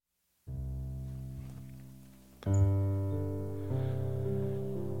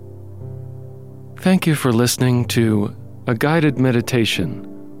Thank you for listening to a guided meditation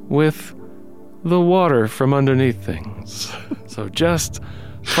with the water from underneath things. So just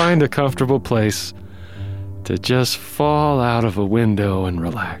find a comfortable place to just fall out of a window and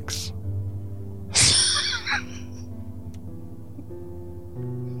relax.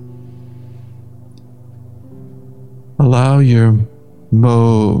 Allow your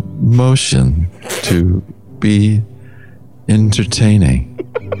motion to be entertaining.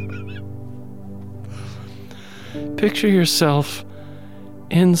 Picture yourself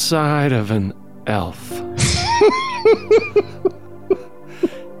inside of an elf.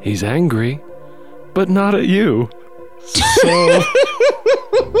 He's angry, but not at you. So,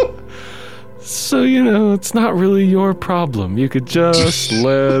 it's not really your problem. You could just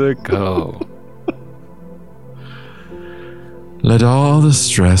let it go. Let all the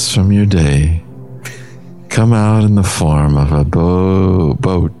stress from your day come out in the form of a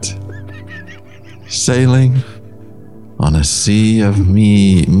boat sailing on a sea of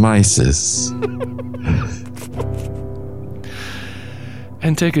mices.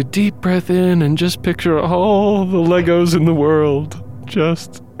 And take a deep breath in and just picture all the Legos in the world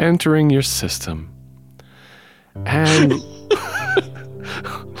just entering your system. And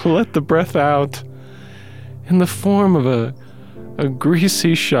let the breath out in the form of a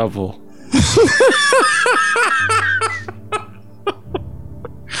greasy shovel.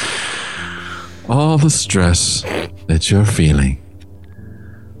 All the stress that you're feeling,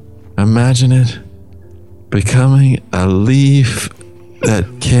 imagine it becoming a leaf that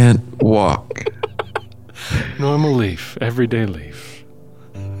can't walk. Normal leaf, everyday leaf.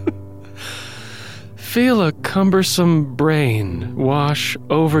 Feel a cumbersome brain wash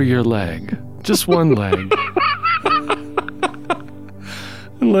over your leg, just one leg.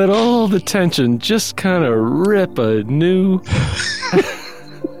 And let all the tension just kind of rip a new...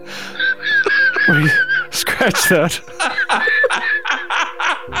 Scratch that.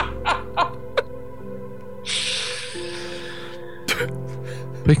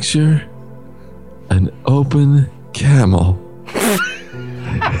 Picture an open camel.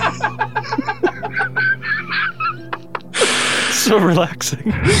 So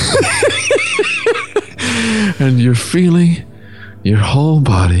relaxing. And you're feeling your whole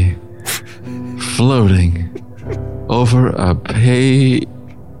body floating over a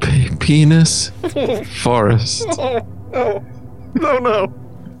penis forest. No.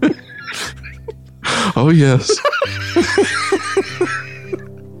 Oh, yes.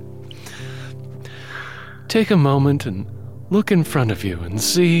 Take a moment and look in front of you and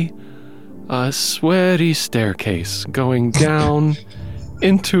see a sweaty staircase going down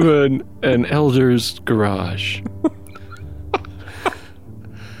into an elder's garage.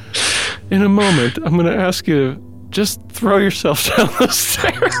 In a moment, I'm going to ask you to just throw yourself down the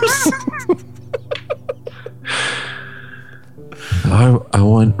stairs. I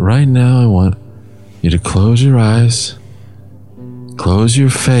want you to close your eyes, close your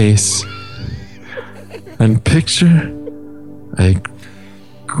face, and picture a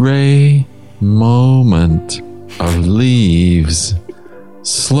gray moment of leaves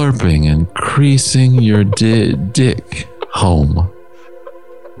slurping and creasing your dick home.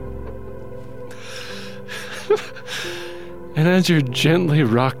 And as you're gently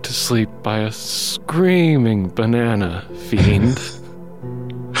rocked to sleep by a screaming banana fiend,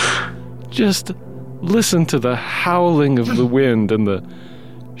 just listen to the howling of the wind and the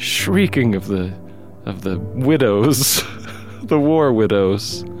shrieking of the widows, the war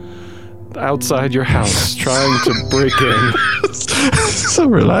widows, outside your house trying to break in. So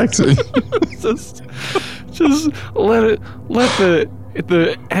relaxing. just let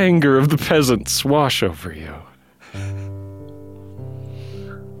the anger of the peasants wash over you.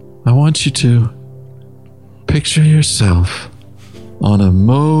 I want you to picture yourself on a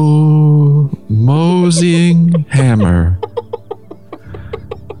moseying hammer.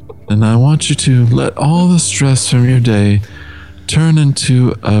 And I want you to let all the stress from your day turn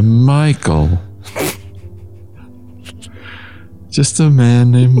into a Michael. Just a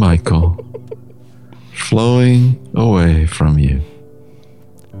man named Michael flowing away from you.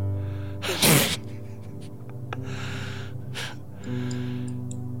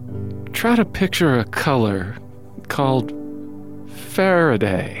 Try to picture a color called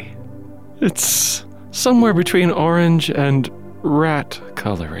Faraday. It's somewhere between orange and rat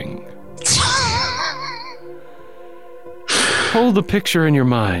coloring. Hold the picture in your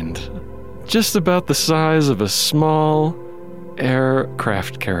mind, just about the size of a small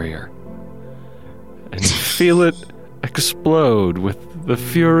aircraft carrier, and feel it explode with the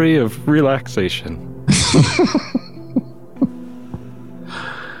fury of relaxation.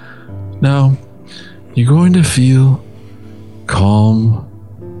 Now, you're going to feel calm,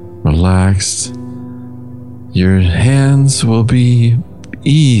 relaxed. Your hands will be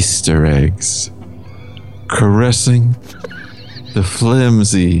Easter eggs, caressing the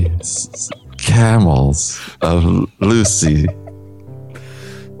flimsy camels of Lucy.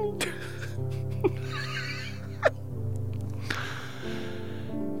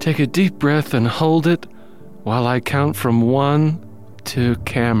 Take a deep breath and hold it while I count from 1 to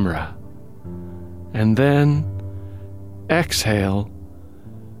camera. And then exhale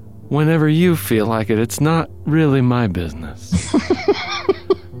whenever you feel like it. It's not really my business.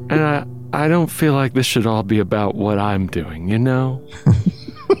 And I don't feel like this should all be about what I'm doing, you know?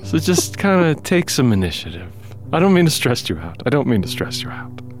 So just kind of take some initiative. I don't mean to stress you out.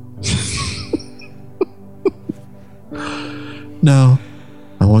 Now,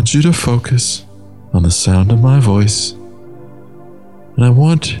 I want you to focus on the sound of my voice. And I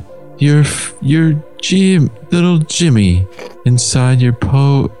want your little Jimmy inside your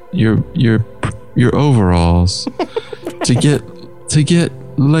overalls to get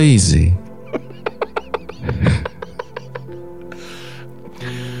lazy.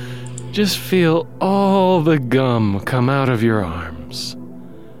 Just feel all the gum come out of your arms.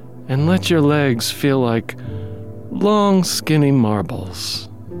 And let your legs feel like long, skinny marbles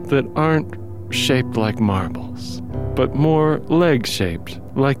that aren't shaped like marbles, but more leg-shaped,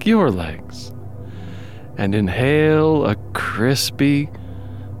 like your legs. And inhale a crispy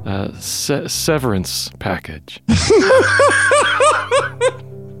severance package.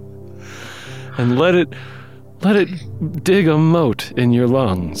 And let it dig a moat in your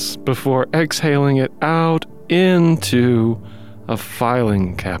lungs before exhaling it out into a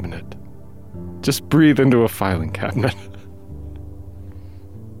filing cabinet. Just breathe into a filing cabinet.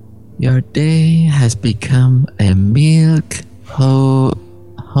 Your day has become a milk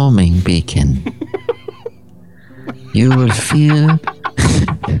homing beacon. You will feel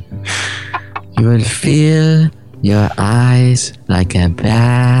your eyes like a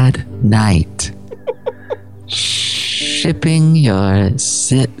bad night, shipping your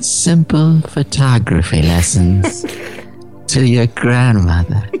simple photography lessons to your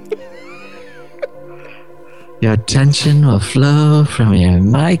grandmother. Your tension will flow from your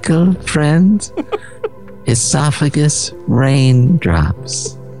Michael friend's esophagus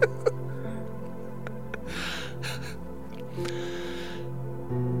raindrops.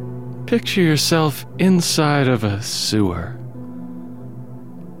 Picture yourself inside of a sewer.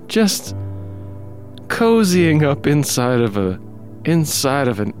 Just cozying up inside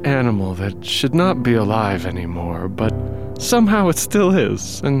of an animal that should not be alive anymore, but somehow it still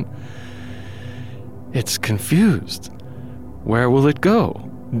is, and it's confused. Where will it go?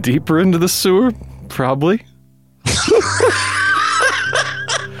 Deeper into the sewer? Probably.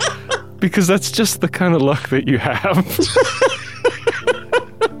 Because that's just the kind of luck that you have.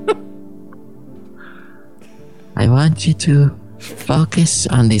 I want you to focus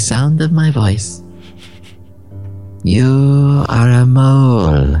on the sound of my voice. You are a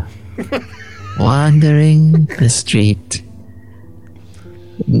mole wandering the street.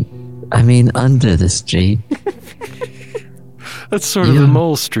 I mean, under the street. That's sort of the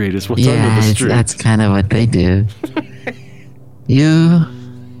Mole Street is what's under the street. That's kind of what they do. You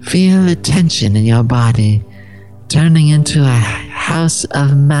feel the tension in your body turning into a house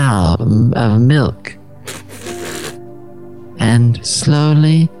of milk. And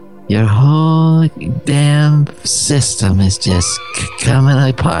slowly, your whole damn system is just coming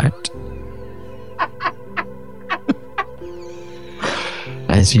apart.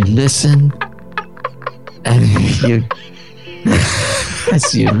 As you listen, as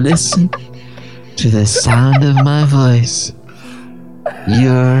you listen to the sound of my voice,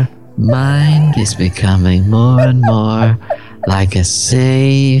 your mind is becoming more and more like a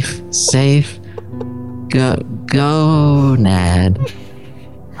safe gonad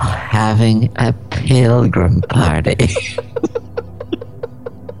having a pilgrim party.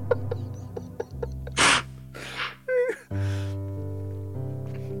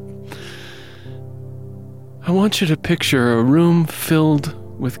 I want you to picture a room filled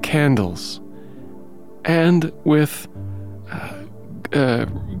with candles and with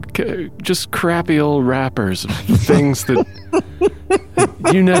just crappy old wrappers of things that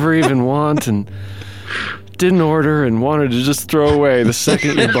you never even want and didn't order and wanted to just throw away the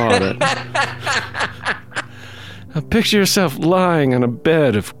second you bought it. Now picture yourself lying on a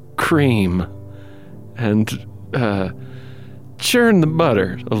bed of cream and churn the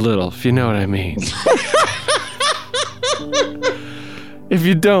butter a little, if you know what I mean. If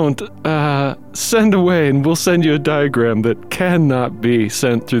you don't, send away and we'll send you a diagram that cannot be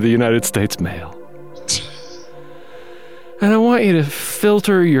sent through the United States mail. And I want you to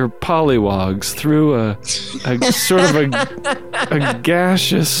filter your pollywogs through a sort of a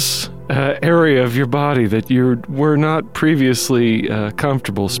gaseous area of your body that you were not previously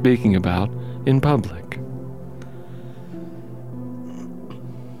comfortable speaking about in public.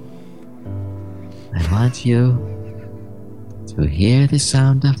 I want you to hear the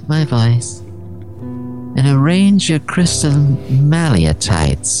sound of my voice and arrange your crystal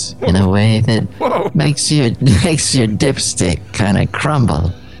malleotites in a way that makes your dipstick kind of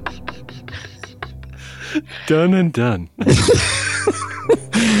crumble. Done and done.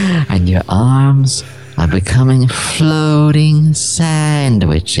 And your arms are becoming floating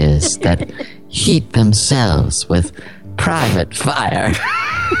sandwiches that heat themselves with private fire.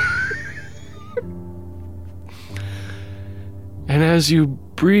 And as you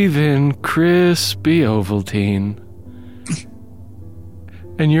breathe in crispy Ovaltine,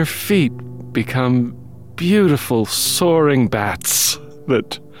 and your feet become beautiful soaring bats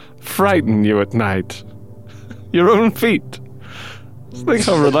that frighten you at night. Your own feet. Just think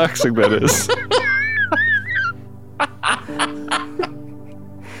how relaxing that is.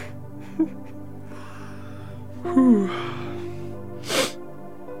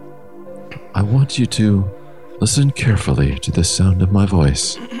 I want you to listen carefully to the sound of my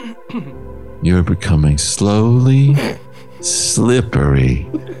voice. You're becoming slowly slippery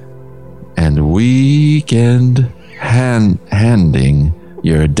and weekend handing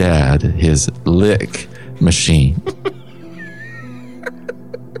your dad his lick machine.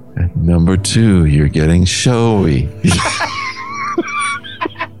 And number 2, you're getting showy.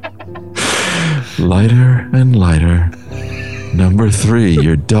 Lighter and lighter. Number 3,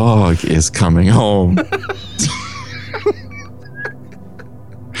 your dog is coming home.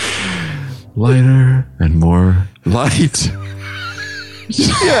 Lighter and more light.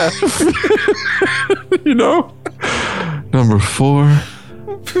 Yeah. You know? Number 4,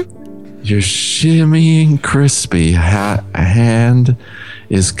 your shimmying crispy hand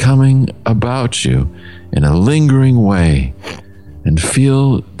is coming about you in a lingering way, and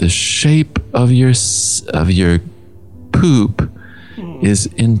feel the shape of your poop is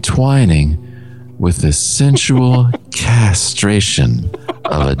entwining with the sensual castration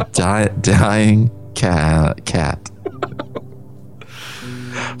of a dying cat.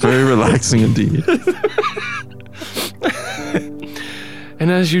 Very relaxing indeed. And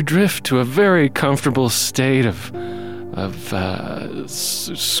as you drift to a very comfortable state of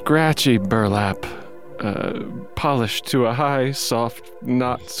scratchy burlap, polished to a high, soft,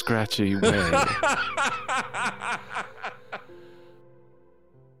 not scratchy way.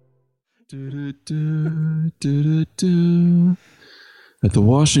 At the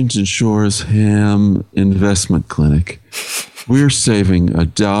Washington Shores Ham Investment Clinic, we're saving a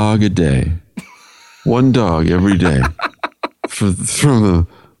dog a day. One dog every day. From a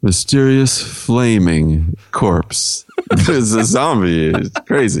mysterious flaming corpse. It's a zombie. It's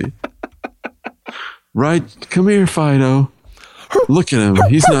crazy. Right? Come here, Fido. Look at him.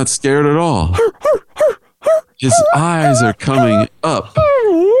 He's not scared at all. His eyes are coming up.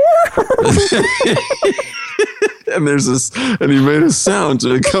 And and he made a sound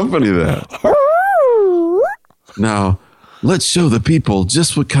to accompany that. Now, let's show the people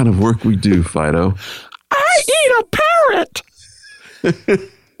just what kind of work we do, Fido. I eat a parrot!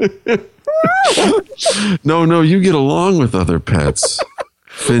 No, you get along with other pets,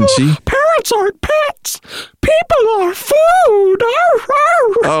 Finchy. Parrots aren't pets! People are food!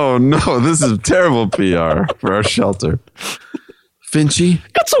 Oh no, this is terrible PR for our shelter. Finchy?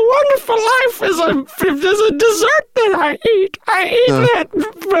 It's a wonderful life as a dessert that I eat. I eat that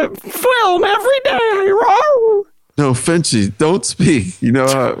film every day. No, Finchy, don't speak. You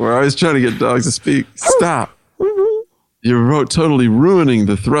know, we're always trying to get dogs to speak. Stop. You're totally ruining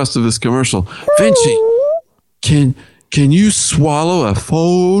the thrust of this commercial. Finchy, can you swallow a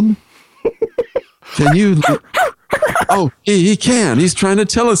phone? Can you? Oh, he can. He's trying to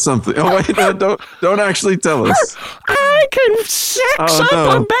tell us something. Oh wait, no, don't actually tell us. I can sex up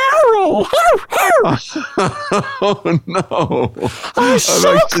a barrel. Oh no! I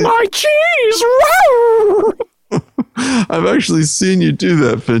suck my cheese. I've actually seen you do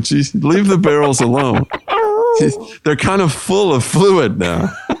that, Finchy. Leave the barrels alone. They're kind of full of fluid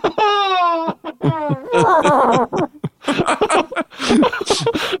now.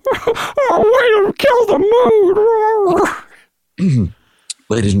 Way to kill the mood.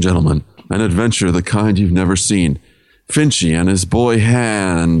 Ladies and gentlemen, an adventure of the kind you've never seen. Finchy and his boy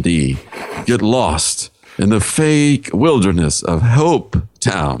Handy get lost in the fake wilderness of Hope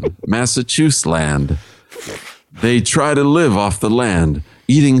Town, Massachusetts land. They try to live off the land,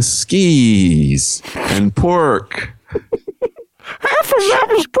 eating skis and pork half of that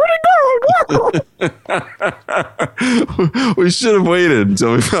was pretty good. We should have waited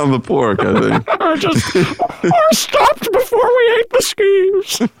until we found the pork, I think. I stopped before we ate the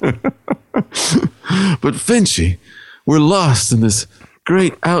skews. But Finchy, we're lost in this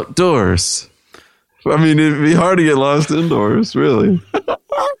great outdoors. I mean, it'd be hard to get lost indoors, really.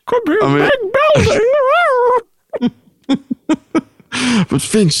 Could be a big building. But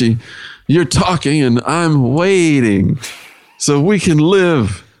Finchy, you're talking and I'm waiting. So we can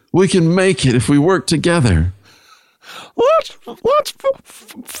live. We can make it if we work together. Let's funk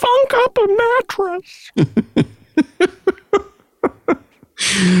up a mattress.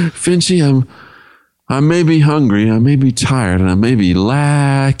 Finchy, I may be hungry, I may be tired, and I may be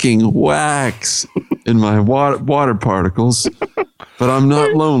lacking wax in my water particles, but I'm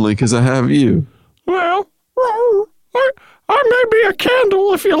not lonely because I have you. Well, I may be a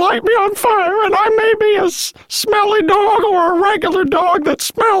candle if you light me on fire, and I may be a smelly dog or a regular dog that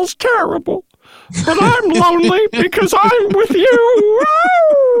smells terrible. But I'm lonely because I'm with you.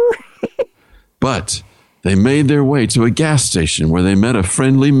 But they made their way to a gas station where they met a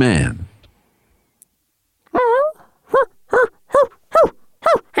friendly man.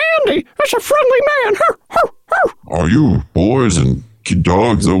 Andy, that's a friendly man. Are you boys and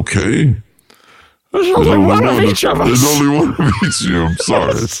dogs okay? There's only one of each of us. There's only one of each of you. I'm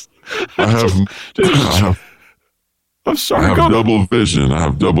sorry. I'm sorry. I have double vision. I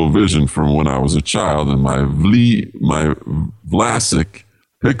have double vision from when I was a child, and my Vlasic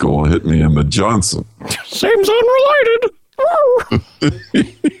pickle hit me in the Johnson. Seems unrelated.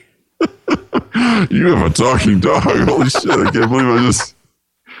 You have a talking dog. Holy shit! I can't believe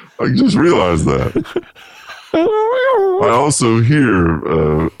I just realized that. I also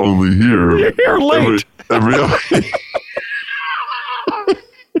only hear. You're here late. Every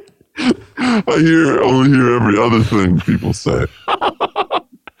I only hear every other thing people say.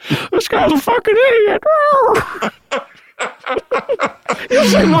 This guy's a fucking idiot. You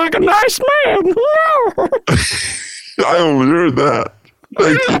seem like a nice man. I only heard that.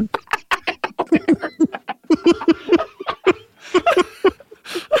 Thank you.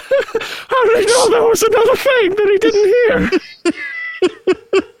 How did he know there was another thing that he didn't hear?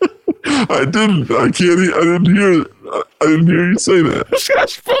 I didn't hear you say that. This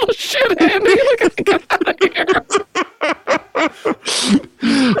guy's full of shit, Andy. Get out of here.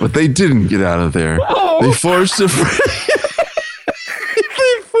 But they didn't get out of there. Oh. They forged a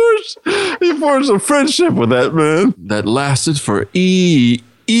they forged a friendship with that man that lasted for It's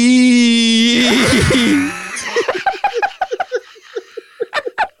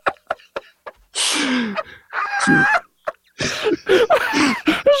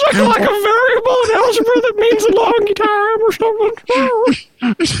like a variable in algebra that means a long time or something.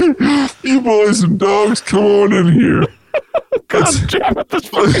 You boys and dogs, come on in here. God damn it, this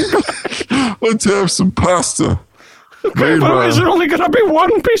fucking Let's have some pasta. Okay, but is it only going to be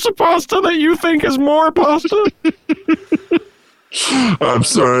one piece of pasta that you think is more pasta? I'm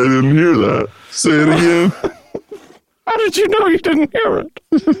sorry, I didn't hear that. Say it again. How did you know you didn't hear it?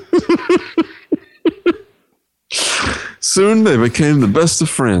 Soon they became the best of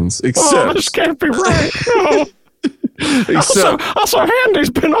friends, except... this can't be right. No. Also, Andy's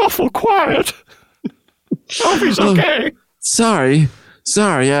been awful quiet. Hope he's okay. Sorry,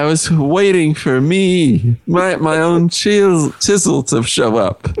 I was waiting for my own chisel to show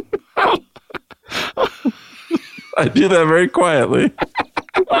up. I do that very quietly.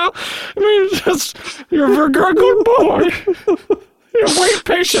 Well, I mean, you're a good boy. You wait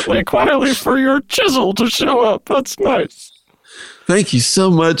patiently, quietly for your chisel to show up. That's nice. Thank you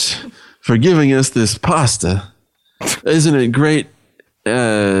so much for giving us this pasta. Isn't it great?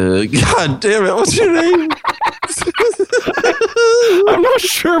 God damn it, what's your name? I'm not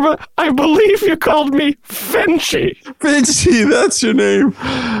sure, but I believe you called me Finchy. Finchy, that's your name.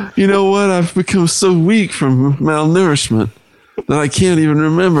 You know what? I've become so weak from malnourishment that I can't even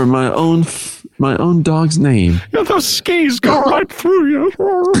remember my own dog's name. Yeah, those skis go right through you.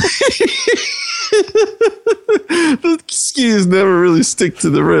 The skis never really stick to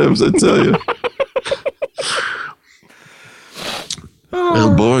the ribs, I tell you.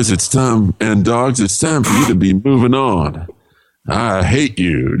 Well, boys, it's time, and dogs, it's time for you to be moving on. I hate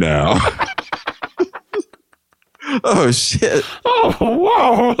you now. Oh, shit. Oh,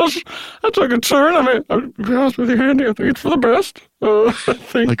 wow. That took a turn. I mean, to be honest with you, Andy, I think it's for the best.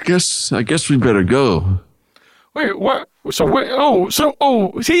 I guess we better go. Wait, what? He's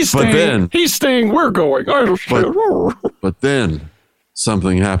staying. Then, he's staying. We're going. But then,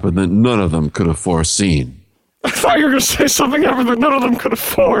 something happened that none of them could have foreseen. I thought you were going to say something happened that none of them could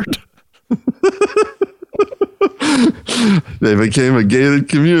afford. They became a gated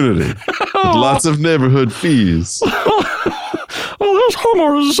community with lots of neighborhood fees. Oh, this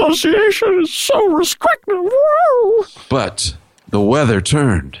homeowners association is so restrictive. Whoa. But the weather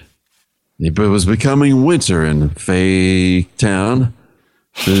turned. It was becoming winter in Fake Town.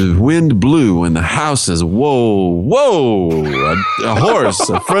 The wind blew and the houses, whoa, a horse,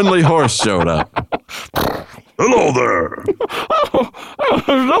 a friendly horse showed up. Hello there.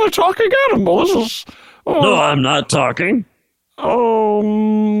 Another talking animal. This is... No, I'm not talking.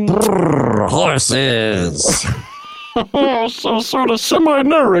 Horses. So sort of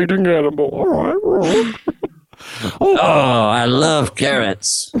semi-narrating animal. All right. Oh, I love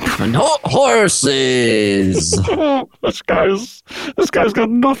carrots. And horses. This guy's got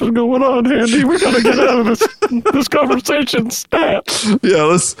nothing going on, Handy. We gotta get out of this conversation stat. Yeah,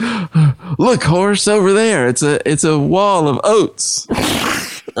 let's look, horse, over there. It's a wall of oats.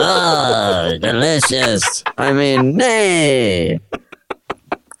 Oh, delicious. I mean, nay.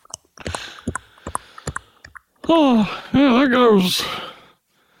 Oh, yeah, that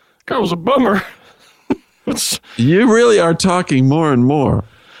goes a bummer. You really are talking more and more.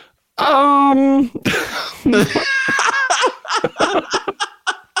 I mean,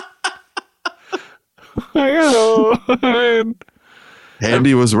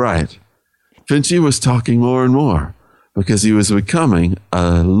 Handy was right. Finchy was talking more and more because he was becoming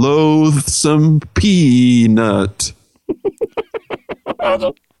a loathsome peanut.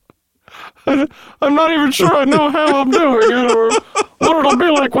 I'm not even sure I know how I'm doing it or what it'll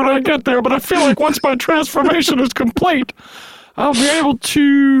be like when I get there, but I feel like once my transformation is complete, I'll be able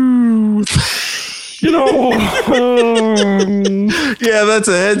to, Yeah, that's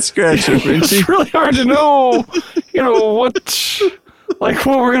a head scratcher, Finchy. it's really hard to know, what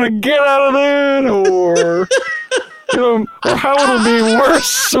we're going to get out of that or, or how it'll be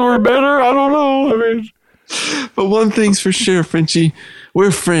worse or better. I don't know. I mean, But one thing's for sure, Finchy, we're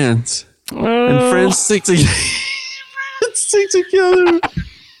friends. And friends stick together.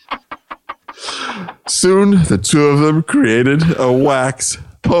 Soon, the two of them created a wax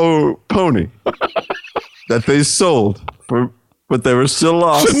pony that they sold, but they were still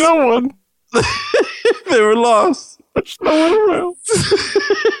lost. To no one. They were lost. There's no one around.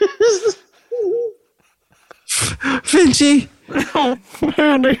 Finchy.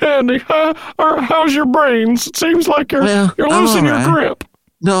 Handy. How's your brains? It seems like you're losing your grip.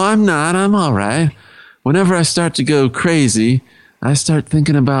 No, I'm not. I'm all right. Whenever I start to go crazy, I start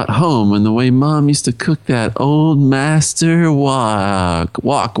thinking about home and the way Mom used to cook that old master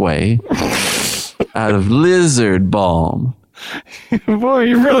walkway out of lizard balm. Boy,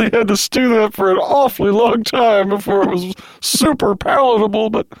 you really had to stew that for an awfully long time before it was super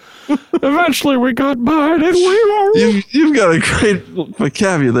palatable, but eventually we got by, didn't we? You've got a great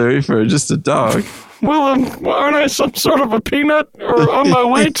vocabulary for just a dog. Well, aren't I some sort of a peanut or on my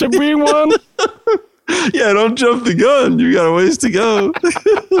way to being one? Yeah, don't jump the gun. You got a ways to go.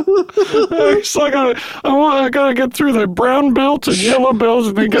 So I gotta get through the brown belt and yellow belt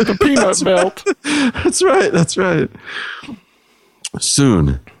and then get the peanut belt. That's right.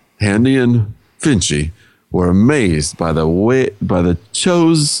 Soon, Handy and Finchy were amazed by the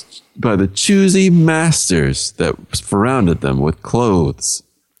choosy masters that surrounded them with clothes.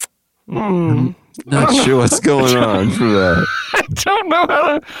 Not sure what's going on for that. I don't know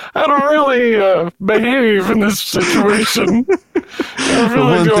how to really behave in this situation.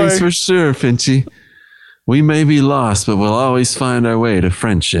 One thing's for sure, Finchy. We may be lost, but we'll always find our way to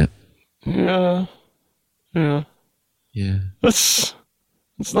friendship. Yeah. It's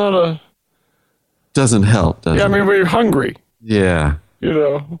not a... Doesn't help, does it? Yeah, I mean, we're hungry. Yeah.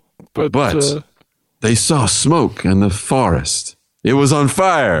 But they saw smoke in the forest. It was on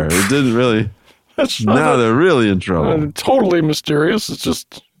fire. It didn't really... Now they're really in trouble. Totally mysterious. It's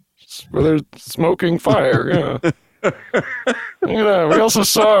just where they're smoking fire. Yeah. We also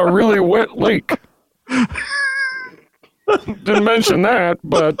saw a really wet lake. Didn't mention that,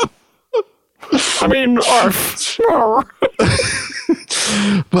 but I mean, arf.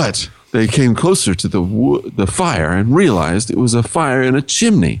 But they came closer to the fire and realized it was a fire in a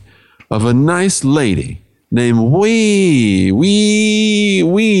chimney of a nice lady named Wee.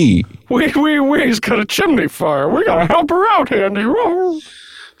 Wee's got a chimney fire. We gotta help her out, Handy.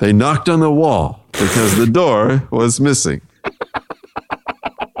 They knocked on the wall because the door was missing.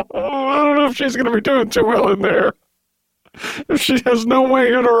 Oh, I don't know if she's gonna be doing too well in there. If she has no way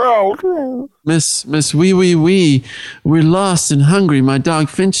in or out. Miss Wee, we're lost and hungry, my dog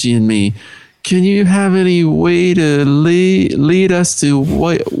Finchy and me. Can you have any way to lead us to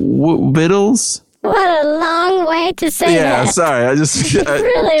victuals? What a long way to say Yeah, that. sorry. I just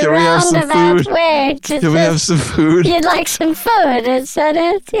Really can we have some roundabout food? way. Can we have some food? You'd like some food, is that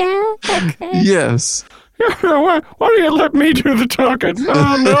it? Yeah? Okay. Yes. Why don't you let me do the talking?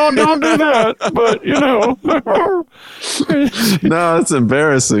 No, don't do that. But, No, it's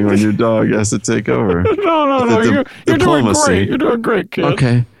embarrassing when your dog has to take over. no. You're doing Diplomacy. great. You're doing great, kid.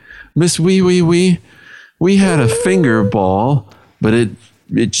 Okay. Miss Wee, we had a finger ball, but it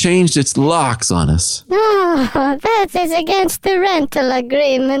changed its locks on us. Oh, that is against the rental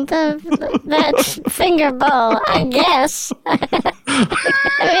agreement of that finger ball, I guess.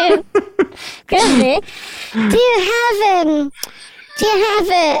 I mean, could be. Do you have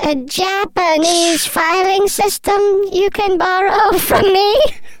a Japanese filing system you can borrow from me?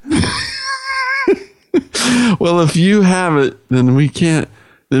 Well, if you have it, then we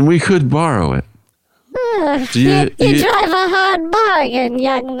could borrow it. You drive a hard bargain,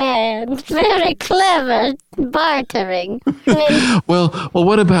 young man. Very clever bartering. I mean, Well,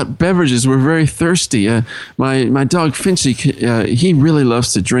 what about beverages? We're very thirsty. My dog Finchy, he really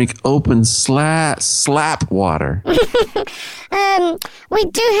loves to drink open slap water. we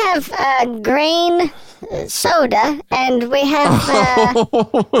do have grain soda, and we have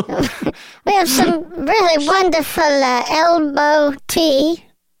we have some really wonderful elbow tea.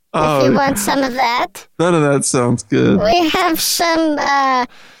 If you want some of that. None of that sounds good. We have some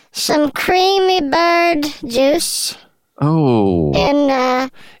creamy bird juice Oh. in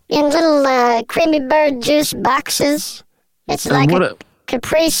little creamy bird juice boxes. It's And like what a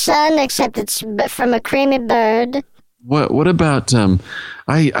Capri Sun, except it's from a creamy bird. What about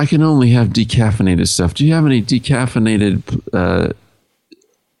I can only have decaffeinated stuff. Do you have any decaffeinated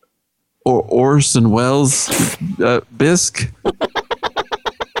or Orson Welles bisque?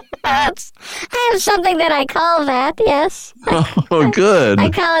 I have something that I call that, yes. Oh, good. I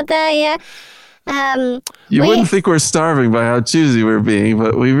call it that, yeah. You wouldn't think we're starving by how choosy we're being,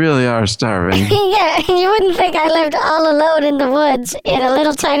 but we really are starving. Yeah, you wouldn't think I lived all alone in the woods in a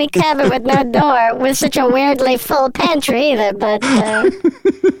little tiny cabin with no door with such a weirdly full pantry either, but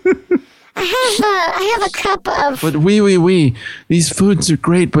I have a cup of... But we, these foods are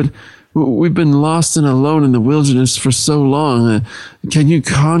great, but we've been lost and alone in the wilderness for so long. Can you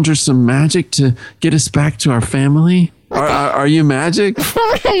conjure some magic to get us back to our family? Are you magic?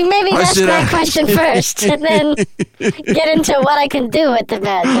 Maybe ask should that I- question first and then get into what I can do with the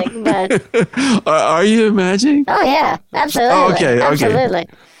magic. But Are you magic? oh yeah, absolutely. Oh, okay. Absolutely.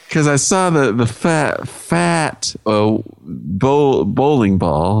 Because I saw the fat bowling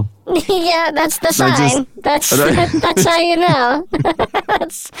ball. Yeah, that's the I just- sign. That's how you know.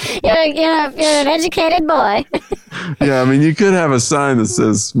 You're an educated boy. Yeah, I mean, you could have a sign that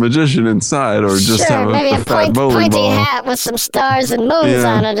says magician inside, or just Sure, have maybe a a fat bowling pointy ball. hat with some stars and moons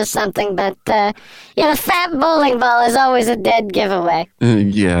Yeah. on it or something. But the fat bowling ball is always a dead giveaway.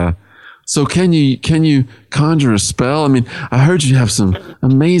 Yeah. So can you conjure a spell? I mean, I heard you have some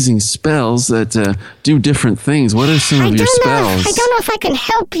amazing spells that do different things. What are some of your spells? I don't know if I can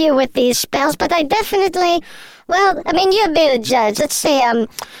help you with these spells, but I definitely. Well, I mean, you'd be the judge. Let's see.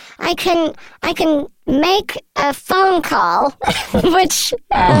 I can make a phone call, which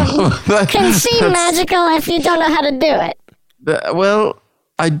can seem magical if you don't know how to do it. Well,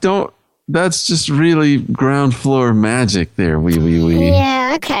 I don't. That's just really ground floor magic there, wee.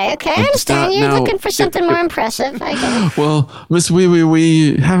 Yeah, okay. I understand. You're now- looking for something more impressive, I guess. Well, Miss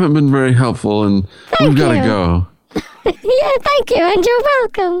we haven't been very helpful, and we've got to you. go. Yeah, thank you, and you're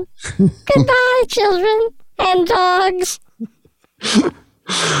welcome. Goodbye, children and dogs.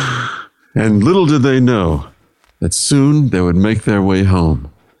 And little did they know that soon they would make their way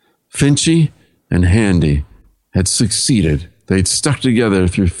home. Finchy and Handy had succeeded. They'd stuck together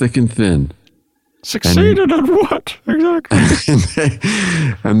through thick and thin. Succeeded at what? Exactly.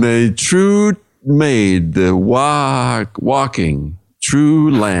 and they true made the walking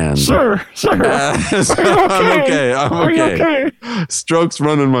true land. Sir. I'm okay. Are you okay? Strokes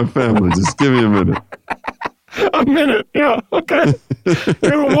run in my family. Just give me a minute. A minute. Yeah, okay.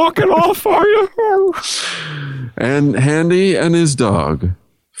 You're gonna walk it off, are you? And Handy and his dog,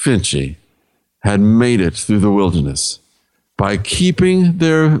 Finchy, had made it through the wilderness by keeping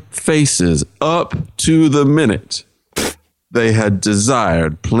their faces up to the minute. They had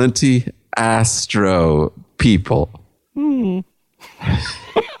desired plenty astro people.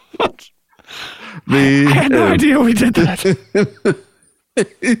 I had no idea we did that.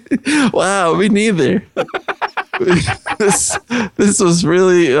 Wow, me neither. this was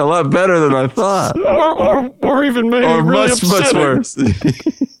really a lot better than I thought. Or even maybe Or really much upsetting. worse.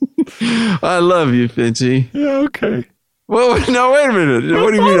 I love you, Finchy. Yeah, okay. Well, no, wait a minute.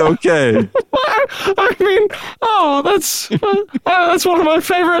 What do you mean, okay? I mean, that's one of my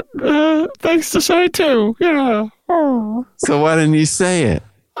favorite things to say too. Yeah. Oh. So why didn't you say it?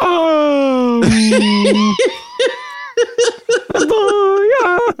 Yeah.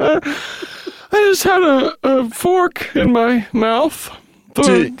 I just had a fork in my mouth.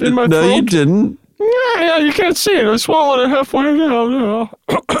 In my no, throat. you didn't. Yeah, you can't see it. I swallowed it halfway down.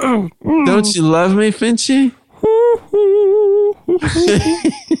 Don't you love me, Finchy?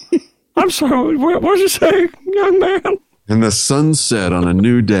 I'm sorry. What did you say, young man? And the sunset on a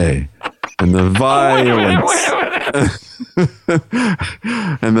new day, and the violence,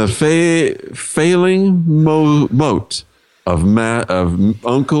 and the failing moat of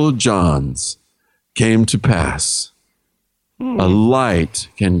Uncle John's came to pass. A light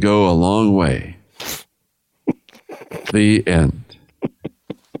can go a long way. The end.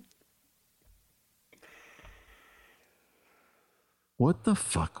 What the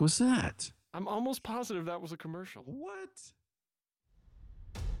fuck was that? I'm almost positive that was a commercial. What?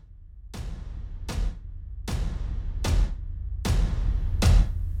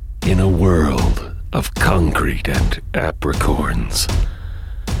 In a world of concrete and apricorns,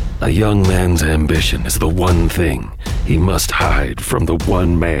 a young man's ambition is the one thing he must hide from the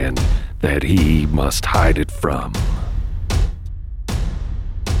one man that he must hide it from.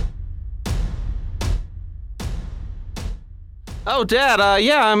 Oh, Dad.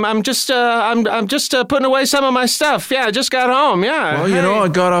 Yeah, I'm just putting away some of my stuff. Yeah, I just got home. Yeah. Well, you know, I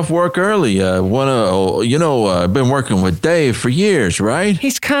got off work early. I've been working with Dave for years, right?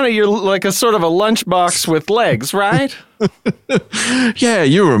 He's kind of like a sort of a lunchbox with legs, right? Yeah,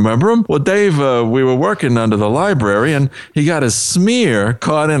 you remember him. Well, Dave, we were working under the library, and he got his smear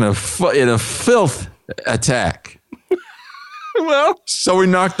caught in a filth attack. Well, so we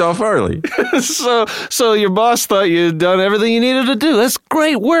knocked off early. So your boss thought you'd done everything you needed to do. That's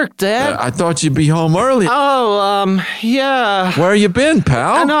great work, Dad. I thought you'd be home early. Oh, yeah. Where you been,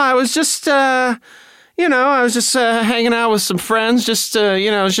 pal? No, I was just, hanging out with some friends, just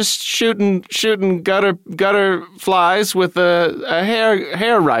shooting gutter flies with a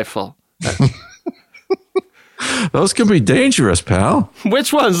hair rifle. Those can be dangerous, pal.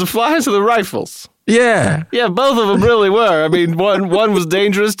 Which ones, the flies or the rifles? Yeah. Yeah, both of them really were. I mean, one was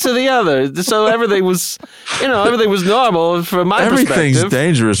dangerous to the other. So everything was normal from my perspective. Everything's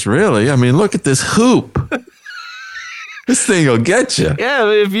dangerous, really. I mean, look at this hoop. This thing will get you. Yeah,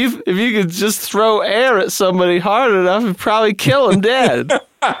 if you could just throw air at somebody hard enough, it'd probably kill them dead.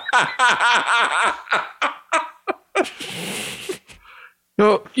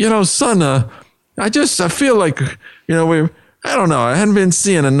 Son, I feel like, I don't know. I hadn't been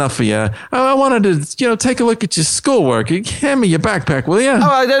seeing enough of you. I wanted to, take a look at your schoolwork. Hand me your backpack, will you?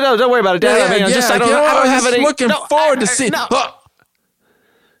 Oh, no, don't worry about it, Dad. Yeah, I don't have any. Looking forward to seeing. No. Oh.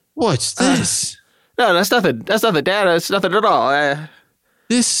 What's this? No, that's nothing. That's nothing, Dad. That's nothing at all.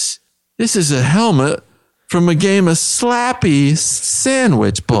 This is a helmet from a game of Slappy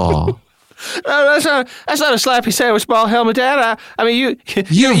Sandwich Ball. No, that's not a Slappy Sandwich Ball helmet, Dad. You've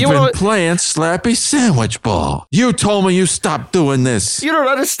been playing Slappy Sandwich Ball. You told me you stopped doing this. You don't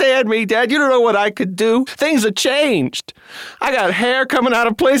understand me, Dad. You don't know what I could do. Things have changed. I got hair coming out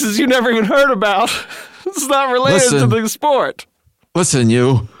of places you never even heard about. It's not related to the sport. Listen,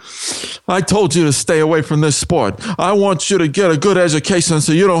 you. I told you to stay away from this sport. I want you to get a good education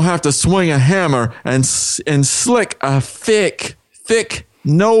so you don't have to swing a hammer and slick a thick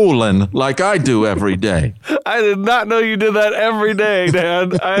Nolan like I do every day. I did not know you did that every day,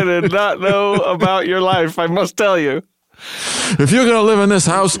 Dad. I did not know about your life, I must tell you. If you're going to live in this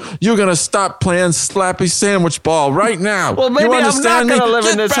house, you're going to stop playing Slappy Sandwich Ball right now. Well, maybe I'm not going to live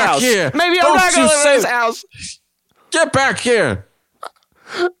in this house. Here. Maybe I'm not going to live in this house. Get back here.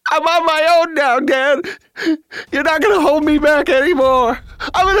 I'm on my own now, Dad. You're not going to hold me back anymore.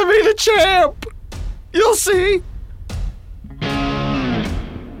 I'm going to be the champ. You'll see.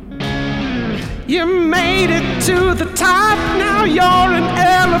 You made it to the top, now you're an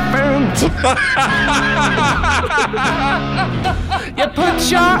elephant. You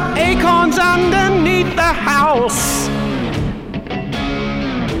put your acorns underneath the house.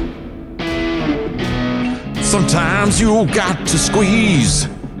 Sometimes you got to squeeze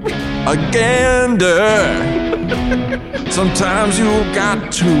a gander. Sometimes you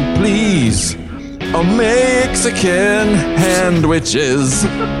got to please a Mexican sandwiches.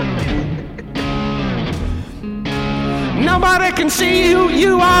 Nobody can see you,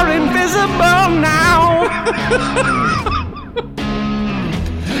 you are invisible now.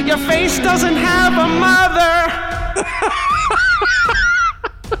 Your face doesn't have a mother.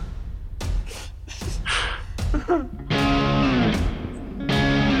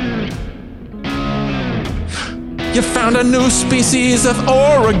 You found a new species of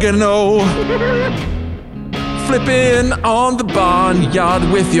oregano. Flipping on the barnyard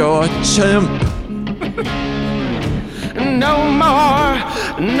with your chimp. No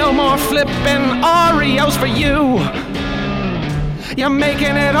more flipping Oreos for you. You're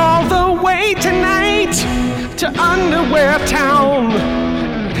making it all the way tonight to Underwear Town.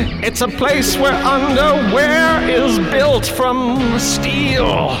 It's a place where underwear is built from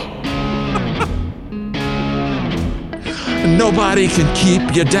steel. Nobody can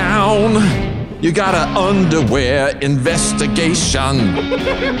keep you down. You got an underwear investigation.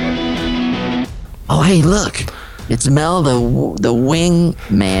 Oh, hey, look. It's Mel, the wing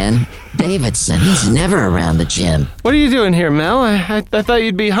man, Davidson. He's never around the gym. What are you doing here, Mel? I thought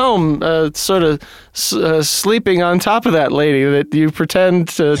you'd be home, sort of sleeping on top of that lady that you pretend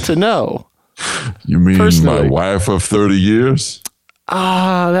to know. You mean Personally. my wife of 30 years?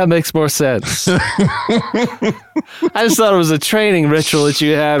 Ah, that makes more sense. I just thought it was a training ritual that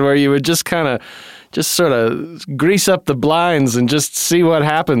you had where you would just sort of grease up the blinds and just see what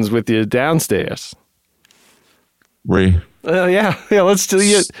happens with you downstairs. Ray, Yeah, let's do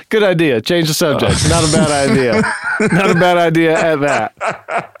it. Good idea. Change the subject. Not a bad idea. Not a bad idea at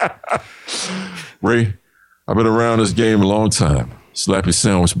that. Ray, I've been around this game a long time. Slappy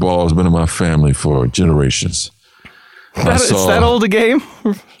sandwich ball has been in my family for generations. It's that old a game?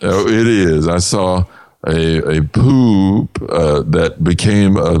 Oh, it is. I saw a poop that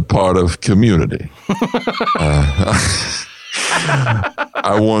became a part of community.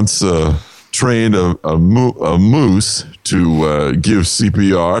 I once trained a moose to give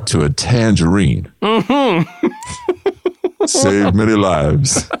CPR to a tangerine. Saved many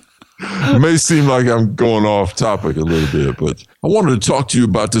lives. It may seem like I'm going off topic a little bit, but I wanted to talk to you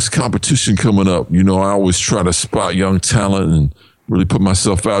about this competition coming up. You know, I always try to spot young talent and really put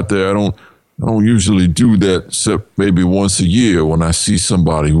myself out there. I don't usually do that except maybe once a year when I see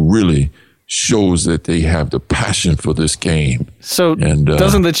somebody who really shows that they have the passion for this game. So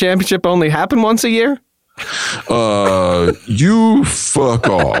doesn't the championship only happen once a year? You fuck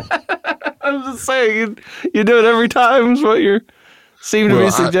off. I'm just saying, you do it every time is what you seem to be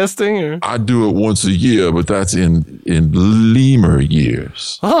suggesting? Or? I do it once a year, but that's in lemur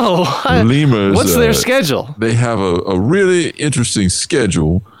years. Lemurs. What's their schedule? They have a really interesting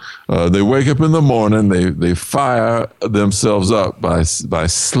schedule. They wake up in the morning. They fire themselves up by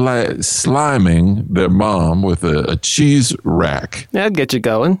sliming their mom with a cheese rack. That'd get you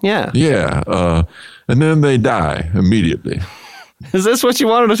going. Yeah. Yeah. And then they die immediately. Is this what you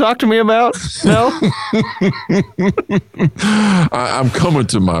wanted to talk to me about, Mel? I'm coming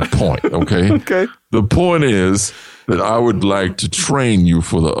to my point, okay? Okay. The point is that I would like to train you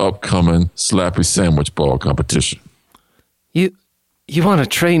for the upcoming Slappy Sandwich Ball competition. You want to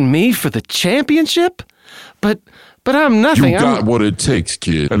train me for the championship? But I'm nothing. You got what it takes,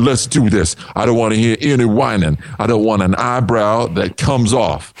 kid. And let's do this. I don't want to hear any whining. I don't want an eyebrow that comes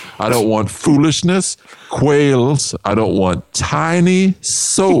off. I don't want foolishness, quails. I don't want tiny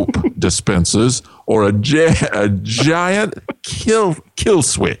soap dispensers or a giant kill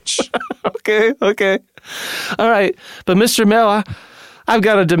switch. Okay. All right. But Mr. Mel, I've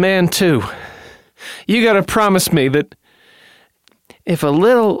got a demand too. You got to promise me that if a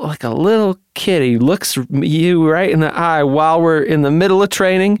little kitty looks you right in the eye while we're in the middle of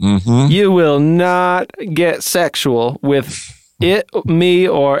training, you will not get sexual with it, me,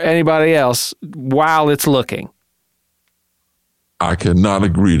 or anybody else while it's looking. I cannot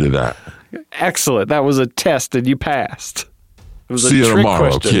agree to that. Excellent. That was a test and you passed. It was See you trick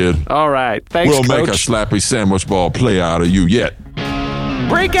tomorrow, question. kid. All right. Thanks, We'll Coach. make a Slappy Sandwich Ball play out of you yet.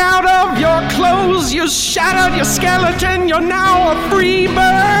 Break out of your clothes, you shattered your skeleton, you're now a free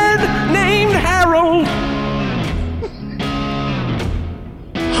bird named Harold.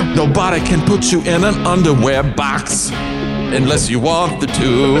 Nobody can put you in an underwear box unless you want to.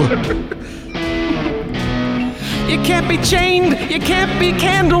 You can't be chained, you can't be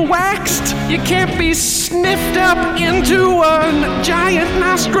candle waxed, you can't be sniffed up into a giant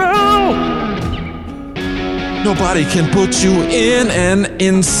nostril. Nobody can put you in an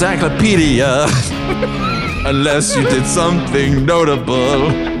encyclopedia unless you did something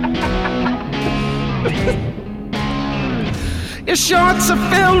notable. Your shorts are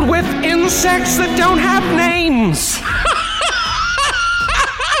filled with insects that don't have names.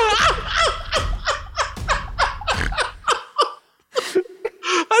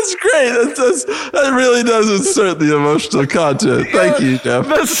 That's great. That really does insert the emotional content. Thank you, Jeff.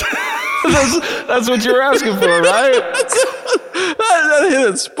 That's what you were asking for, right? That hit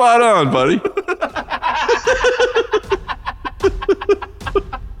it spot on, buddy.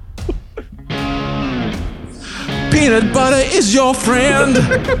 peanut butter is your friend.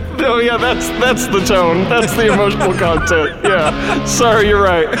 Oh yeah, that's the tone. That's the emotional content. Yeah. Sorry, you're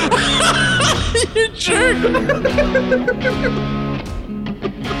right. You jerk.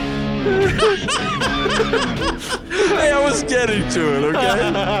 Hey, I was getting to it,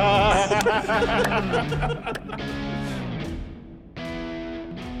 okay?